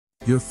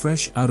You're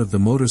fresh out of the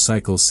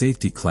motorcycle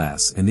safety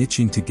class and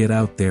itching to get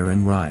out there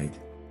and ride.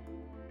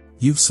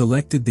 You've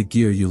selected the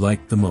gear you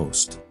like the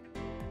most.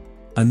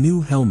 A new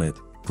helmet,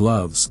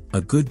 gloves,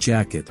 a good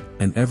jacket,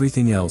 and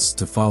everything else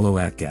to follow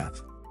at GAP.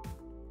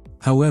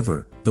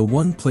 However, the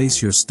one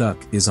place you're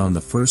stuck is on the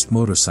first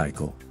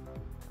motorcycle.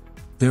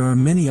 There are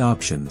many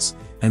options,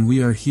 and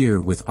we are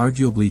here with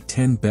arguably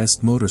 10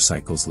 best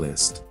motorcycles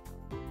list.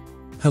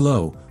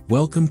 Hello,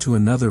 welcome to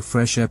another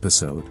fresh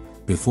episode.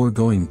 Before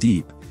going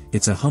deep,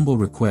 it's a humble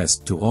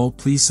request to all,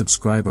 please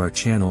subscribe our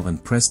channel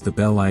and press the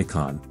bell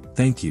icon.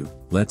 Thank you.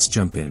 Let's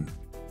jump in.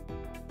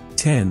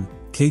 10.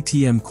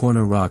 KTM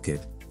Corner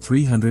Rocket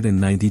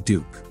 390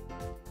 Duke.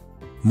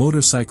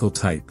 Motorcycle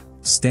type,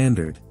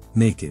 standard,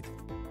 naked.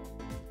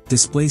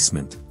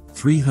 Displacement,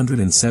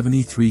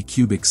 373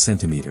 cubic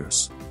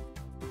centimeters.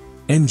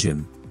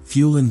 Engine,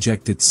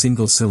 fuel-injected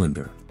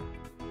single-cylinder.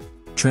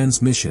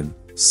 Transmission,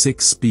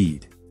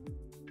 6-speed.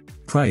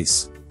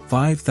 Price,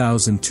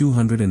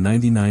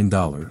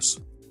 $5,299.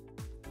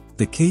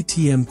 The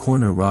KTM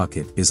Corner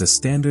Rocket is a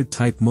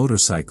standard-type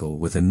motorcycle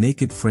with a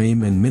naked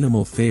frame and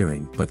minimal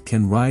fairing but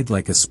can ride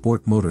like a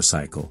sport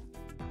motorcycle.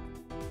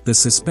 The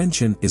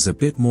suspension is a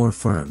bit more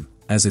firm,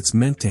 as it's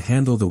meant to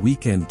handle the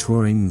weekend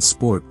touring and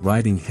sport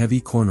riding heavy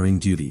cornering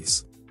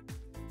duties.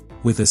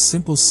 With a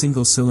simple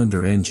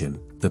single-cylinder engine,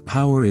 the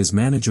power is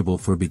manageable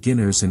for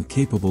beginners and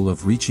capable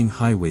of reaching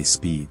highway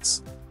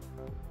speeds.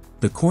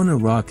 The Corner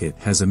Rocket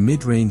has a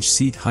mid-range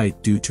seat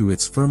height due to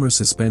its firmer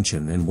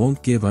suspension and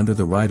won't give under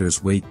the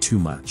rider's weight too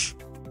much.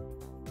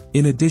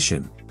 In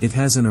addition, it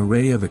has an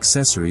array of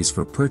accessories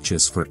for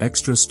purchase for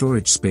extra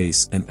storage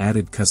space and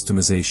added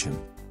customization.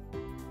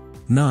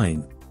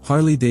 9.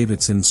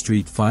 Harley-Davidson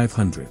Street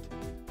 500.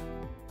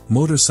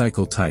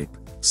 Motorcycle type,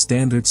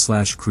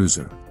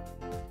 standard/cruiser.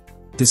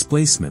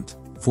 Displacement,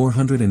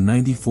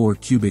 494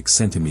 cubic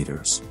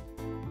centimeters.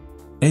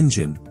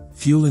 Engine,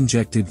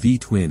 fuel-injected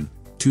V-twin,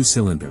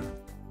 2-cylinder.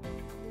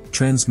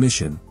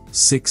 Transmission,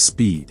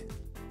 6-speed.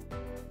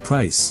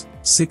 Price,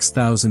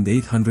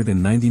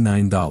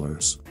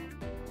 $6,899.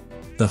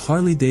 The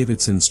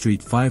Harley-Davidson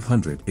Street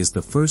 500 is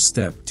the first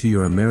step to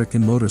your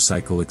American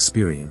motorcycle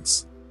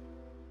experience.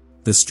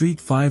 The Street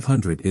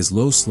 500 is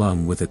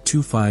low-slung with a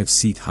 2.5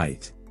 seat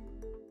height.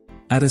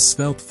 At a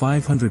svelte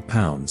 500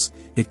 pounds,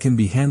 it can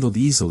be handled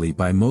easily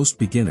by most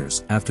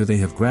beginners after they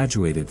have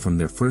graduated from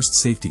their first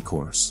safety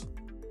course.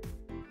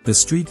 The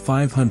Street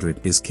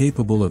 500 is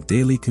capable of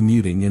daily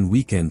commuting and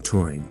weekend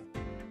touring.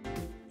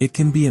 It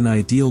can be an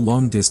ideal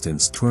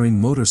long-distance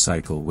touring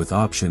motorcycle with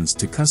options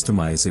to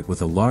customize it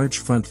with a large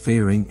front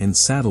fairing and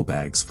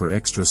saddlebags for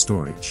extra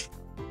storage.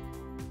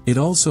 It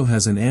also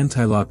has an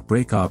anti-lock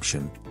brake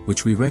option,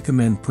 which we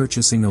recommend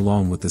purchasing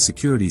along with the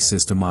security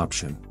system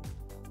option.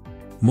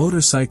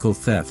 Motorcycle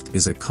theft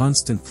is a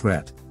constant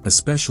threat,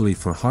 especially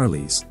for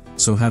Harleys,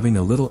 so having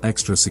a little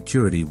extra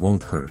security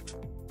won't hurt.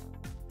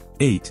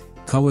 8.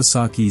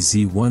 Kawasaki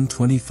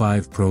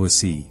Z125 Pro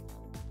SE.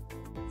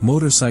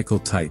 Motorcycle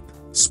type,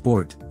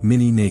 sport,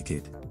 mini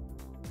naked.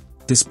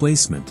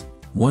 Displacement,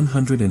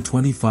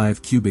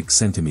 125 cubic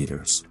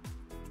centimeters.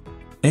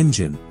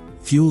 Engine,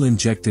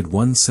 fuel-injected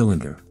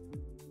 1-cylinder.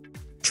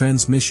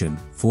 Transmission,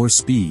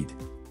 4-speed.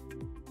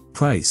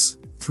 Price,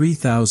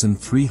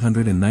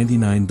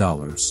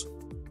 $3,399.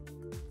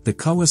 The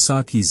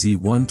Kawasaki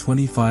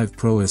Z125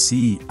 Pro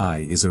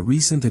SEI is a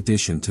recent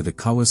addition to the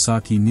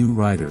Kawasaki New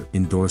Rider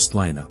endorsed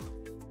lineup.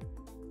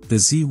 The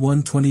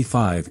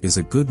Z125 is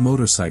a good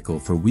motorcycle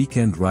for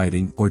weekend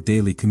riding or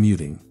daily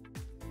commuting.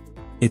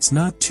 It's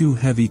not too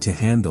heavy to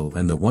handle,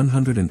 and the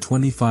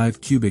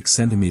 125 cubic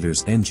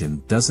centimeters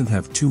engine doesn't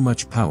have too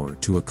much power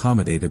to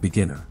accommodate a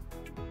beginner.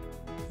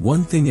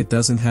 One thing it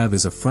doesn't have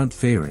is a front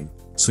fairing,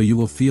 so you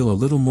will feel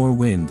a little more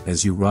wind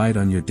as you ride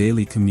on your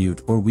daily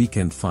commute or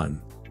weekend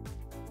fun.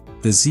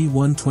 The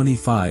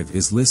Z125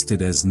 is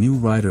listed as new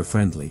rider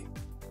friendly.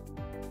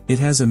 It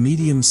has a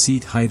medium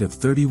seat height of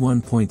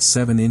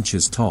 31.7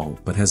 inches tall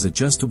but has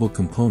adjustable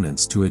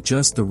components to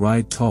adjust the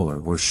ride taller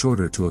or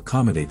shorter to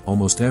accommodate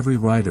almost every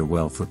rider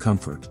well for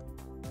comfort.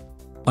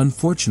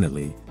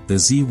 Unfortunately, the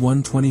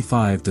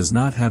Z125 does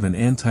not have an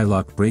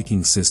anti-lock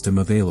braking system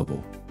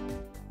available.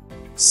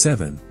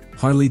 7.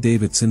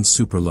 Harley-Davidson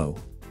Super Low.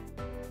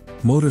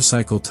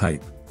 Motorcycle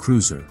type,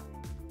 cruiser.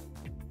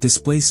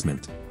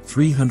 Displacement,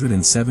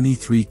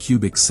 373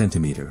 cubic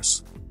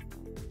centimeters.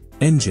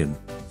 Engine,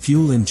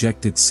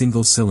 fuel-injected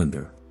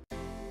single-cylinder.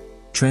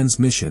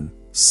 Transmission,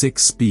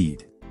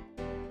 6-speed.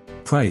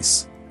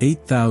 Price,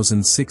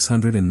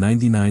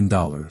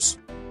 $8,699.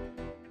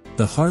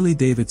 The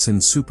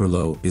Harley-Davidson Super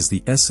Low is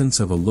the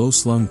essence of a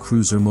low-slung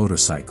cruiser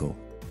motorcycle.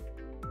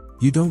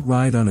 You don't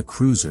ride on a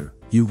cruiser,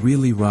 you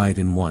really ride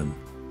in one.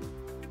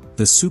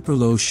 The Super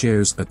Low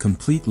shares a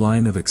complete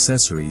line of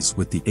accessories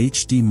with the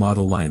HD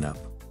model lineup.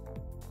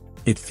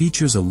 It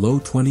features a low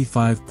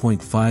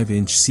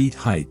 25.5-inch seat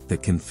height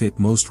that can fit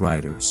most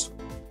riders.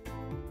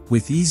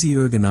 With easy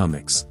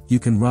ergonomics, you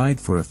can ride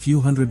for a few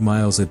hundred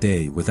miles a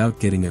day without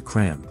getting a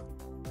cramp.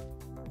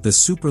 The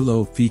Super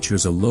Low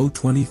features a low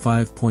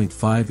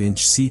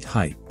 25.5-inch seat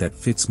height that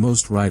fits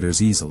most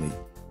riders easily.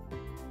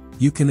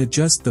 You can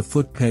adjust the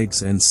foot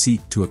pegs and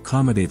seat to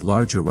accommodate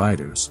larger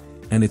riders,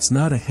 and it's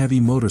not a heavy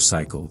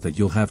motorcycle that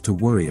you'll have to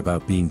worry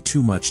about being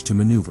too much to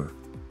maneuver.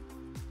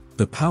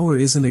 The power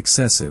isn't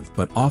excessive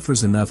but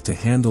offers enough to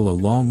handle a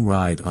long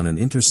ride on an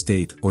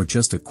interstate or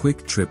just a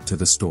quick trip to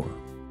the store.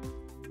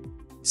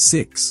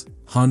 6.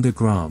 Honda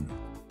Grom.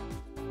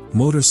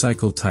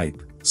 Motorcycle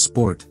type,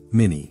 Sport,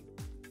 Mini.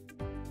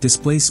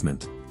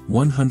 Displacement,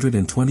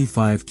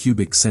 125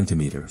 cubic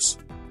centimeters.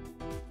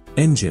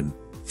 Engine,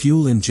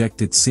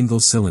 fuel-injected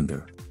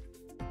single-cylinder.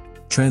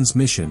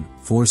 Transmission,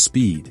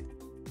 4-speed.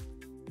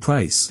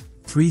 Price,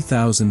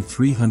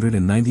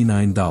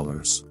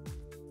 $3,399.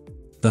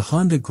 The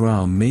Honda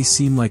Grom may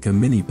seem like a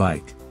mini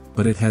bike,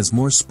 but it has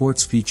more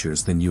sports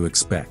features than you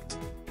expect.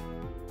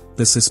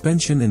 The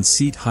suspension and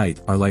seat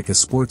height are like a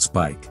sports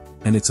bike,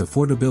 and its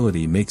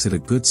affordability makes it a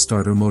good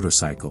starter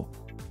motorcycle.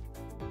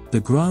 The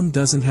Grom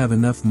doesn't have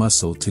enough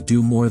muscle to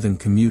do more than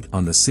commute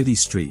on the city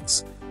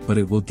streets, but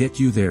it will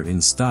get you there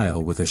in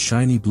style with a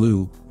shiny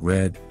blue,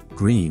 red,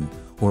 green,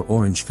 or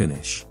orange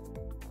finish.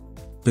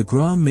 The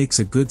Grom makes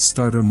a good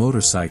starter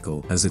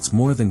motorcycle as it's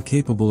more than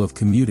capable of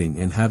commuting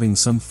and having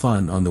some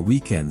fun on the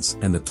weekends,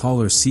 and the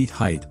taller seat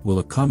height will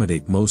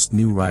accommodate most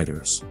new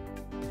riders.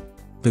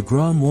 The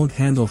Grom won't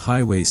handle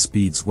highway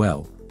speeds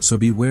well, so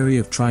be wary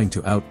of trying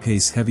to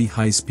outpace heavy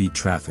high-speed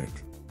traffic.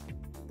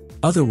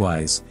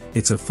 Otherwise,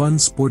 it's a fun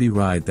sporty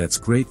ride that's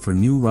great for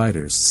new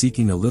riders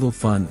seeking a little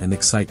fun and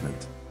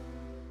excitement.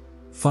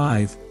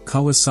 5.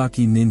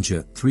 Kawasaki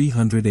Ninja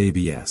 300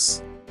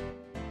 ABS.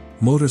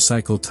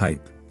 Motorcycle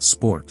type,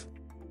 Sport.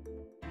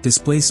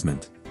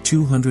 Displacement,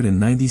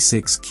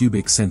 296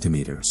 cubic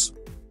centimeters.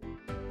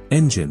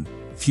 Engine,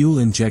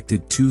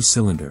 fuel-injected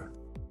 2-cylinder.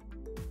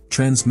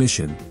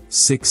 Transmission,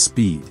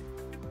 6-speed.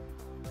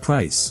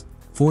 Price,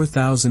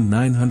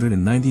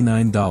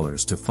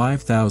 $4,999 to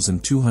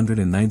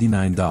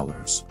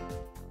 $5,299.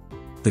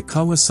 The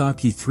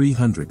Kawasaki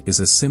 300 is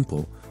a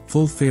simple,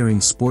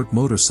 full-fairing sport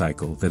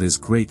motorcycle that is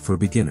great for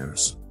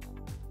beginners.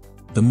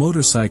 The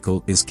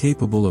motorcycle is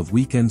capable of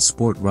weekend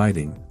sport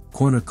riding,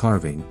 corner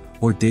carving,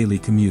 or daily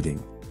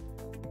commuting.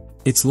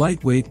 It's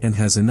lightweight and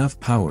has enough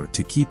power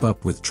to keep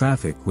up with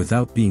traffic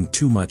without being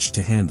too much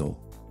to handle.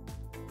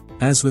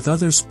 As with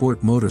other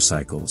sport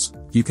motorcycles,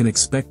 you can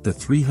expect the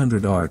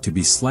 300R to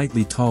be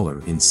slightly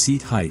taller in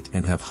seat height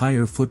and have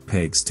higher foot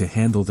pegs to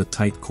handle the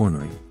tight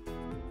cornering.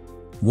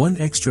 One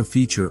extra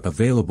feature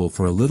available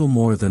for a little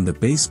more than the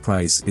base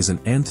price is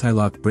an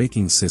anti-lock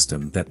braking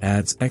system that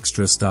adds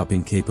extra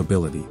stopping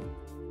capability.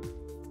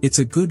 It's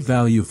a good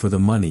value for the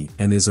money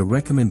and is a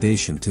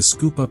recommendation to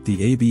scoop up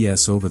the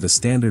ABS over the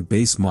standard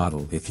base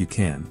model if you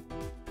can.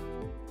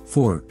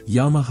 4.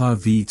 Yamaha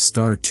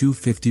V-Star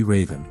 250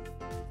 Raven.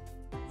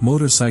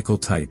 Motorcycle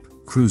type,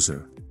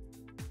 Cruiser.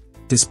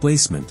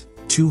 Displacement,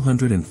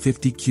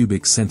 250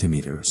 cubic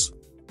centimeters.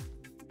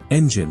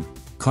 Engine,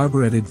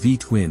 carbureted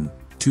V-twin,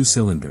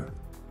 2-cylinder.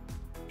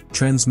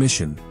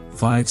 Transmission,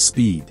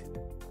 5-speed.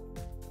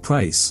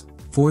 Price,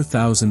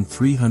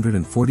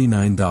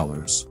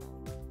 $4,349.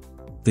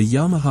 The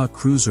Yamaha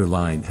Cruiser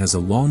line has a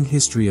long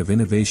history of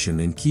innovation.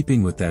 In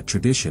keeping with that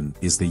tradition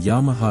is the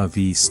Yamaha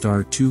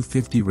V-Star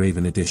 250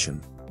 Raven Edition.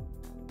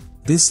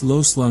 This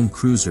low-slung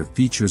cruiser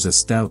features a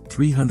stout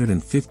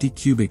 350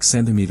 cubic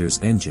centimeters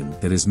engine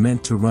that is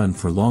meant to run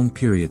for long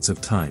periods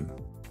of time.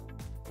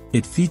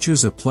 It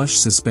features a plush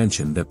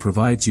suspension that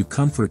provides you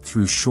comfort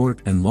through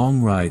short and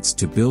long rides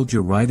to build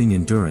your riding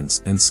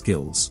endurance and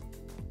skills.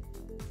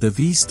 The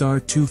V-Star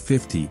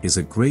 250 is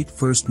a great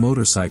first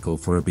motorcycle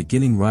for a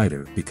beginning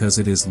rider because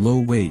it is low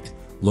weight,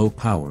 low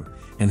power,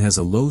 and has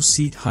a low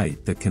seat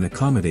height that can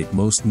accommodate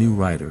most new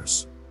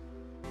riders.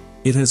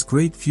 It has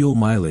great fuel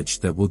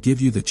mileage that will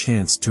give you the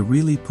chance to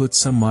really put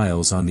some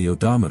miles on the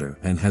odometer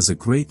and has a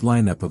great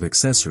lineup of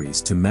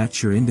accessories to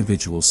match your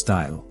individual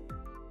style.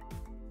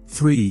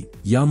 3.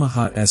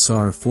 Yamaha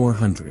SR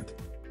 400.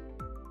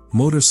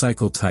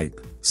 Motorcycle type,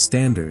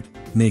 Standard,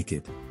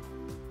 Naked.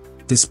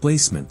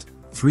 Displacement,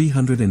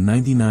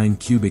 399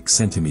 cubic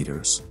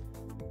centimeters.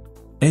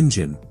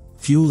 Engine,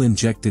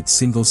 fuel-injected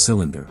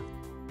single-cylinder.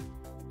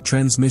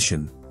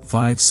 Transmission,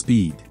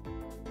 5-speed.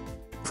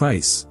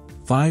 Price,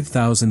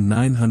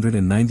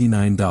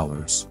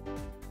 $5,999.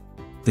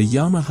 The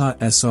Yamaha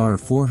SR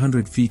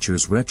 400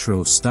 features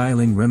retro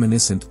styling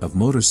reminiscent of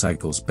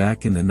motorcycles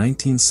back in the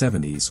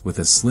 1970s with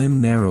a slim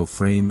narrow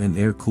frame and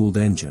air-cooled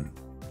engine.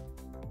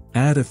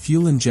 Add a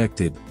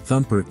fuel-injected,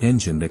 thumper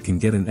engine that can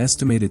get an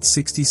estimated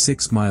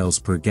 66 miles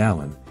per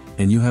gallon,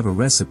 and you have a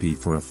recipe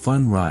for a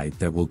fun ride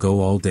that will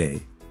go all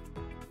day.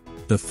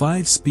 The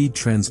 5-speed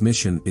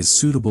transmission is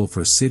suitable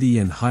for city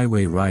and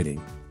highway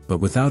riding, but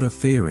without a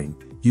fairing,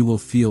 you will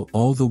feel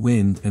all the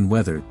wind and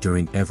weather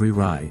during every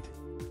ride.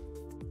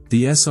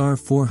 The SR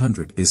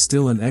 400 is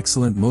still an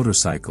excellent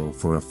motorcycle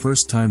for a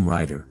first-time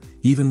rider,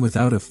 even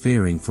without a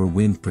fairing for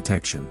wind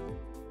protection.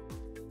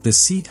 The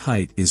seat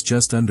height is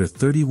just under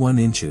 31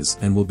 inches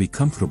and will be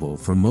comfortable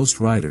for most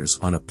riders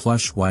on a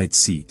plush wide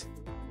seat.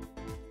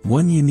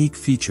 One unique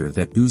feature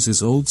that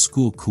oozes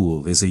old-school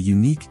cool is a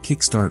unique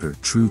Kickstarter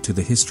true to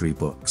the history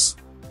books.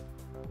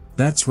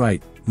 That's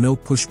right, no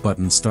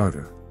push-button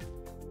starter.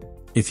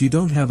 If you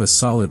don't have a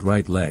solid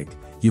right leg,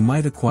 you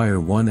might acquire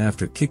one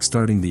after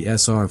kickstarting the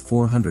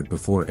SR400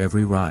 before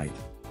every ride.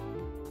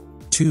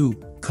 2.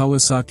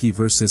 Kawasaki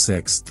Versys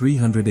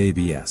X300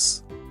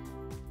 ABS.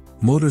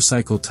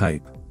 Motorcycle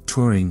type,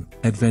 touring,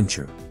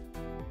 adventure.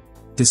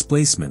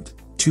 Displacement,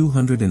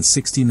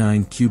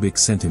 269 cubic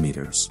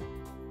centimeters.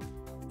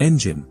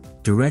 Engine,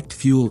 direct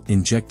fuel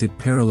injected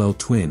parallel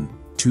twin,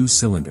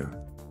 2-cylinder.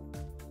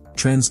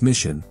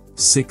 Transmission,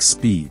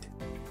 6-speed.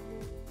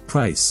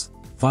 Price,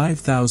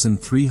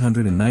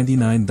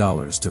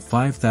 $5,399 to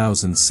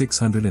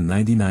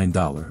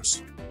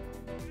 $5,699.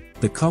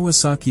 The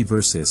Kawasaki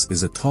Versys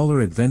is a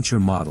taller adventure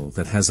model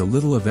that has a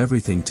little of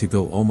everything to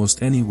go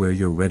almost anywhere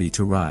you're ready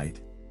to ride.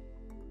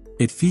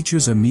 It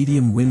features a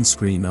medium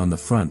windscreen on the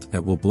front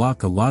that will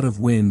block a lot of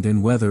wind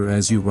and weather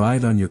as you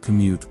ride on your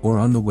commute or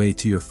on the way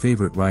to your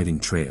favorite riding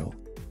trail.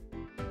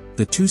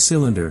 The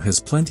 2-cylinder has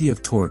plenty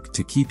of torque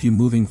to keep you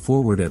moving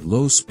forward at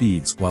low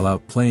speeds while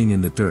out playing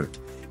in the dirt,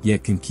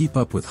 yet can keep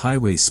up with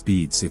highway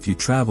speeds if you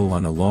travel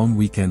on a long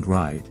weekend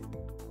ride.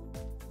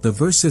 The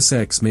Versys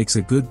X makes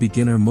a good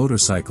beginner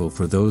motorcycle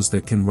for those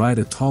that can ride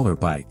a taller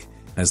bike,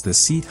 as the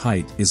seat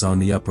height is on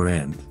the upper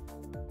end.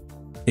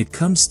 It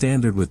comes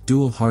standard with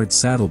dual hard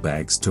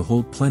saddlebags to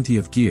hold plenty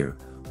of gear,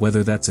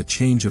 whether that's a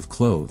change of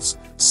clothes,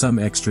 some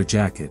extra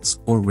jackets,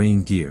 or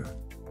rain gear.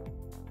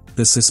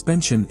 The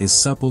suspension is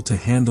supple to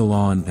handle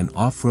on and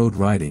off-road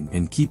riding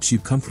and keeps you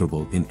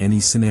comfortable in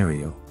any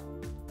scenario.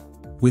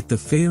 With the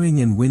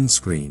fairing and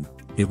windscreen,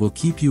 it will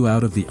keep you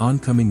out of the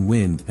oncoming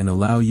wind and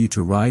allow you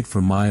to ride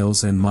for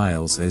miles and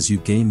miles as you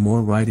gain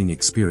more riding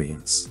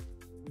experience.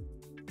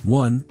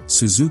 1.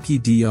 Suzuki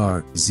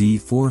DR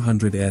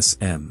Z400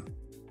 SM.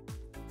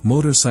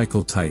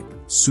 Motorcycle type,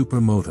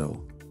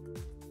 Supermoto.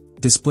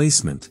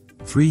 Displacement,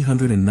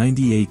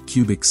 398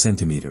 cubic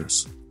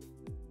centimeters.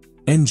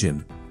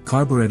 Engine,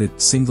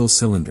 carbureted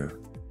single-cylinder.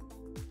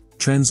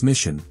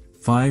 Transmission,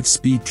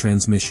 5-speed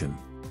transmission.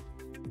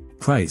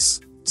 Price,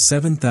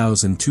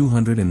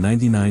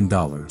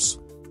 $7,299.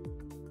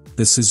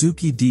 The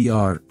Suzuki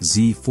DR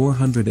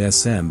Z400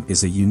 SM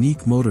is a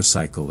unique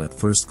motorcycle at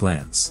first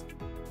glance.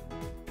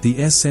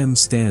 The SM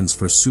stands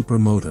for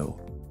Supermoto.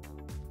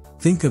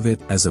 Think of it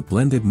as a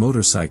blended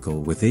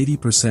motorcycle with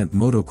 80%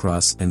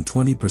 motocross and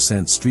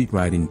 20% street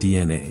riding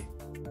DNA.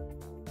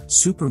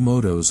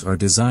 Supermotos are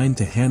designed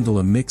to handle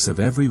a mix of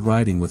every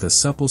riding with a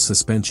supple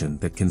suspension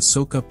that can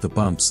soak up the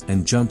bumps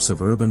and jumps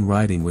of urban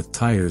riding with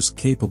tires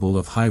capable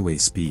of highway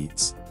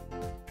speeds.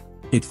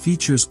 It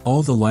features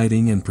all the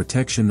lighting and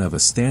protection of a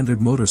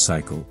standard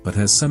motorcycle but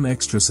has some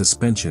extra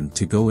suspension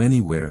to go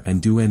anywhere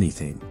and do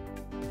anything.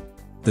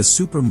 The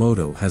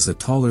Supermoto has a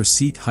taller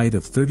seat height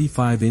of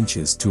 35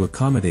 inches to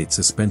accommodate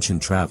suspension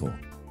travel.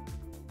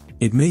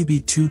 It may be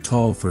too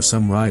tall for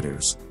some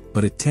riders,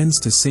 but it tends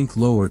to sink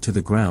lower to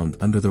the ground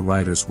under the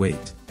rider's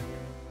weight.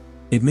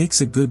 It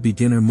makes a good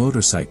beginner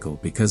motorcycle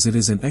because it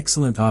is an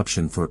excellent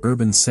option for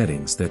urban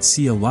settings that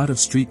see a lot of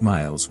street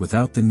miles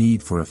without the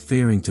need for a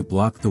fairing to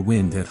block the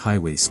wind at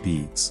highway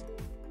speeds.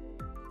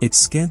 It's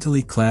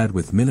scantily clad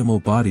with minimal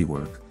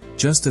bodywork,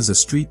 just as a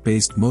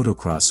street-based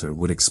motocrosser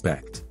would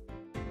expect.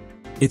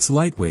 It's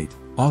lightweight,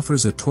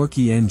 offers a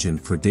torquey engine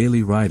for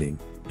daily riding,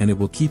 and it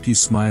will keep you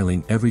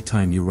smiling every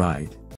time you ride.